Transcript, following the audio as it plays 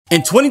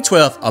In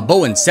 2012, a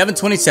Boeing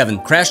 727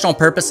 crashed on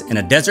purpose in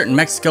a desert in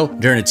Mexico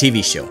during a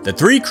TV show. The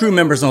 3 crew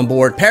members on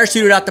board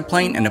parachuted out the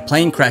plane and the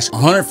plane crashed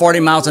 140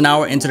 miles an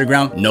hour into the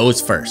ground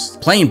nose first. The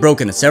plane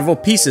broke into several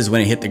pieces when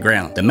it hit the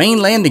ground. The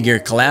main landing gear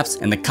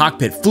collapsed and the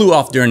cockpit flew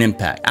off during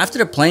impact. After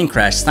the plane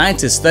crashed,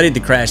 scientists studied the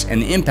crash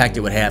and the impact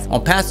it would have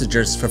on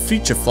passengers for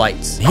future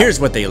flights.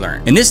 Here's what they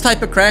learned. In this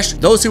type of crash,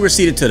 those who were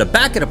seated to the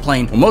back of the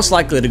plane were most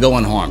likely to go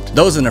unharmed.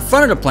 Those in the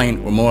front of the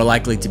plane were more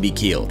likely to be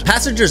killed.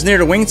 Passengers near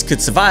the wings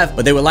could survive,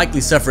 but they would likely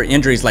suffer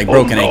injuries like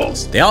broken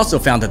ankles. They also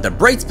found that the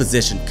brakes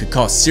position could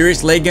cause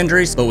serious leg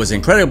injuries, but was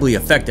incredibly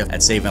effective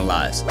at saving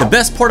lives. The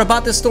best part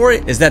about this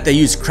story is that they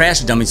used crash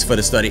dummies for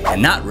the study and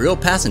not real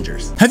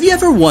passengers. Have you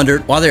ever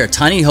wondered why there are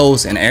tiny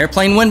holes in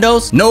airplane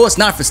windows? No, it's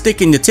not for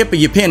sticking the tip of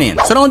your pen in,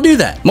 so don't do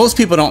that. Most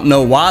people don't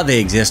know why they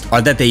exist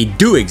or that they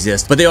do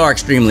exist, but they are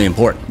extremely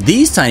important.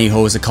 These tiny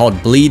holes are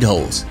called bleed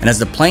holes, and as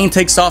the plane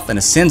takes off and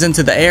ascends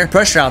into the air,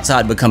 pressure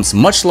outside becomes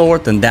much lower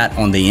than that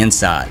on the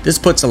inside. This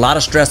puts a lot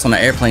of stress on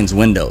the airplane's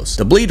windows.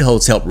 The bleed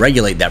holes help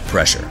regulate that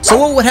pressure. So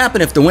what would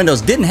happen if the windows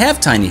didn't have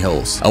tiny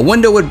holes? A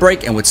window would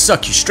break and would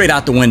suck you straight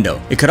out the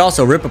window. It could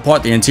also rip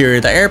apart the interior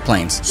of the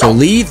airplanes. So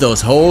leave those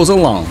holes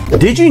alone.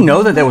 Did you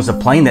know that there was a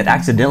plane that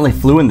accidentally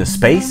flew into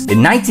space?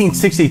 In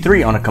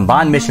 1963, on a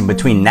combined mission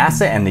between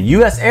NASA and the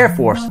US Air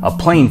Force, a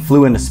plane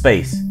flew into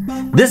space.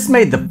 This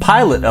made the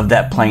pilot of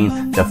that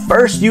plane the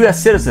first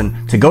US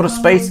citizen to go to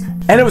space,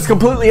 and it was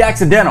completely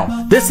accidental.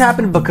 This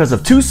happened because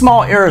of 2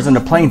 small errors in the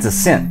plane's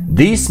ascent.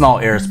 These small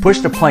errors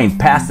pushed the plane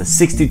past the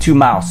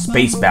 62-mile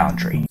space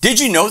boundary. Did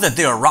you know that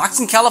there are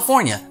rocks in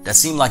California that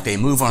seem like they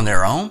move on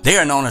their own? They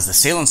are known as the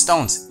Saline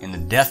Stones in the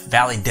Death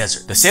Valley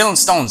Desert. The Saline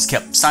Stones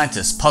kept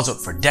scientists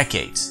puzzled for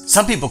decades.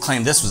 Some people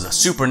claim this was a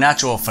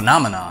supernatural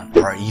phenomenon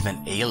or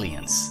even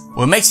aliens.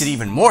 What makes it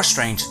even more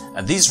strange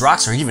that these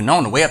rocks are even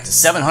known to weigh up to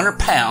 700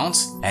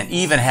 pounds and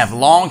even have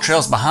long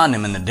trails behind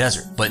them in the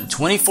desert. But in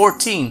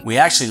 2014, we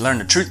actually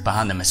learned the truth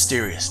behind the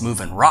mysterious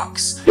moving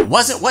rocks. It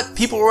wasn't what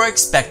people were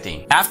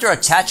expecting. After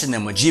attaching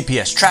them with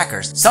GPS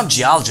trackers, some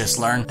geologists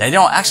learned they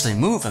don't actually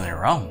move on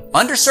their own.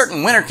 Under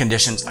certain winter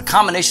conditions, a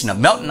combination of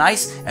melting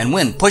ice and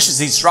wind pushes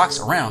these rocks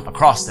around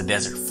across the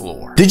desert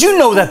floor. Did you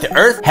know that the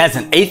Earth has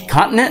an 8th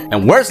continent,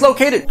 and where it's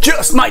located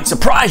just might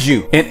surprise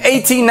you? In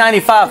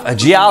 1895, a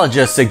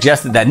geologist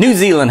suggested that New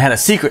Zealand had a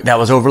secret that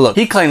was overlooked.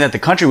 He claimed that the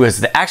country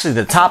was actually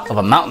the top of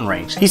a mountain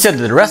range. He said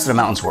that the rest of the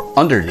mountains were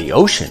under the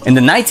ocean. In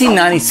the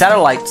 1990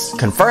 satellites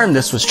confirmed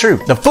this was true.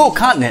 The full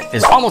continent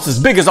is almost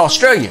as big as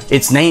Australia.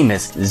 Its name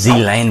is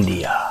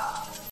Zealandia.